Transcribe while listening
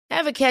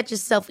Ever catch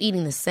yourself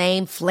eating the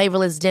same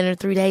flavorless dinner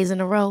 3 days in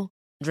a row?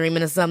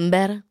 Dreaming of something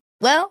better?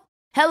 Well,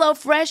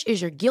 HelloFresh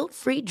is your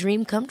guilt-free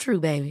dream come true,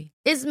 baby.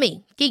 It's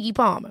me, Keke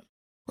Palmer.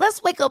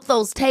 Let's wake up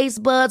those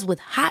taste buds with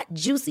hot,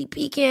 juicy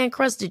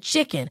pecan-crusted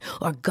chicken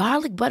or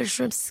garlic butter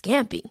shrimp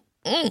scampi.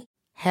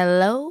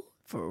 Hello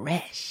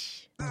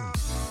Fresh.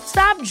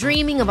 Stop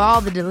dreaming of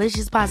all the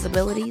delicious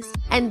possibilities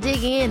and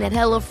dig in at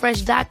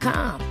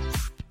HelloFresh.com.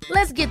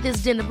 Let's get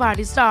this dinner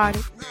party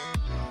started.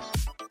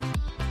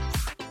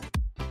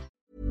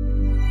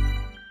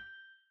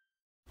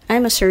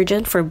 I'm a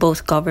surgeon for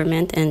both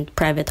government and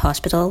private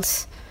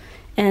hospitals,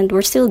 and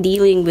we're still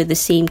dealing with the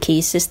same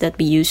cases that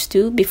we used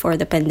to before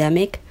the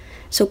pandemic.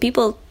 So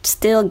people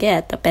still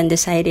get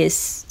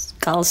appendicitis,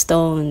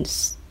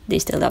 gallstones, they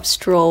still have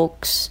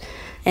strokes,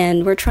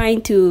 and we're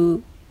trying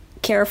to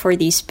care for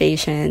these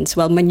patients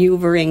while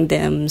maneuvering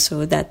them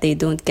so that they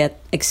don't get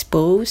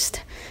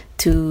exposed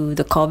to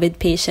the COVID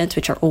patients,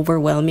 which are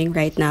overwhelming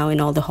right now in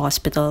all the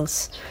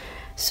hospitals.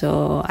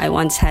 So I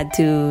once had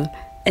to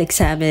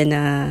examine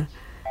a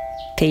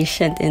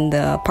patient in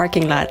the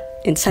parking lot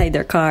inside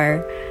their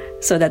car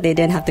so that they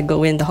didn't have to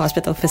go in the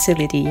hospital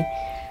facility.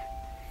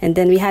 And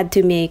then we had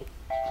to make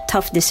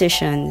tough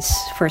decisions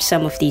for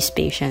some of these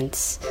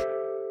patients.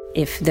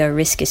 If the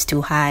risk is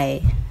too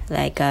high,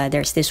 like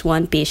there's this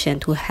one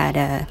patient who had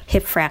a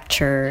hip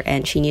fracture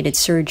and she needed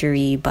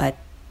surgery, but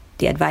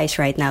the advice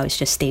right now is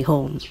just stay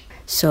home.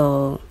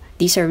 So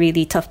these are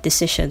really tough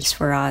decisions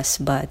for us,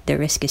 but the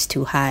risk is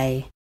too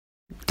high.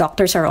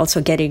 Doctors are also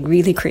getting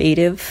really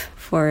creative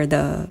for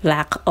the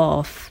lack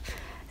of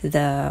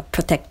the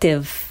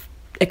protective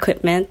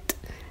equipment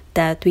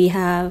that we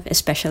have,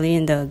 especially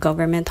in the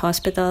government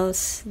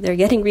hospitals. They're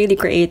getting really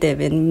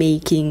creative in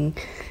making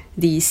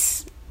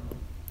these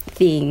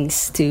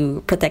things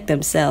to protect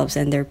themselves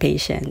and their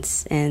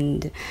patients.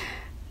 And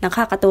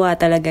nakakatuwa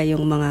talaga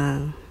yung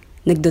mga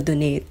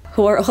nagdo-donate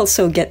who are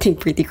also getting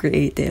pretty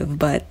creative.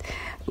 But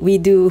we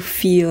do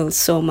feel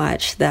so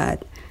much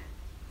that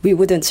we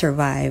wouldn't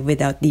survive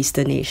without these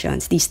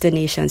donations. These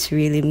donations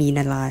really mean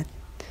a lot.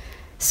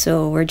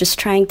 So we're just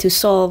trying to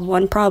solve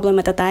one problem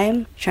at a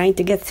time, trying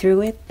to get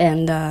through it.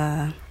 And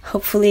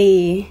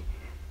hopefully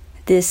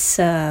this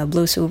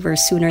blows over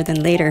sooner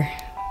than later.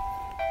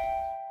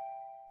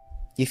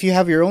 If you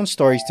have your own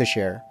stories to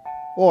share,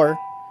 or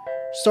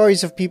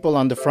stories of people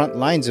on the front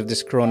lines of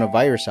this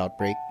coronavirus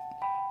outbreak,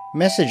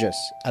 message us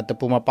at the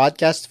Puma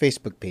Podcast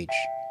Facebook page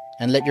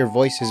and let your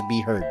voices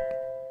be heard.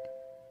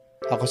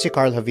 Ako si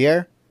Carl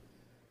Javier,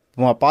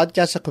 Puma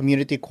Podcast sa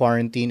Community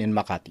Quarantine in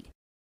Makati.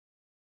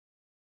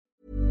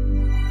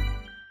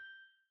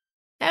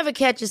 Ever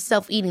catch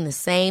yourself eating the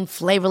same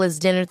flavorless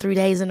dinner 3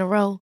 days in a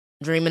row?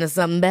 Dreaming of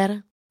something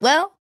better?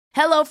 Well,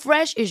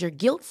 HelloFresh is your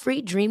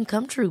guilt-free dream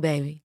come true,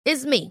 baby.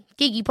 It's me,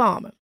 Keke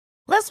Palmer.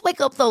 Let's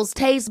wake up those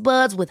taste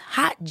buds with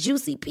hot,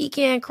 juicy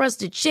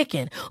pecan-crusted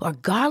chicken or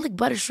garlic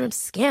butter shrimp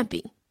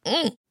scampi.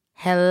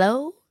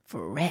 Hello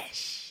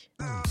Fresh.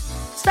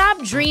 Stop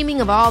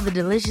dreaming of all the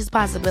delicious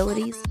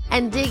possibilities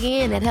and dig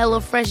in at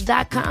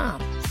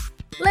HelloFresh.com.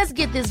 Let's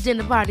get this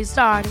dinner party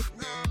started.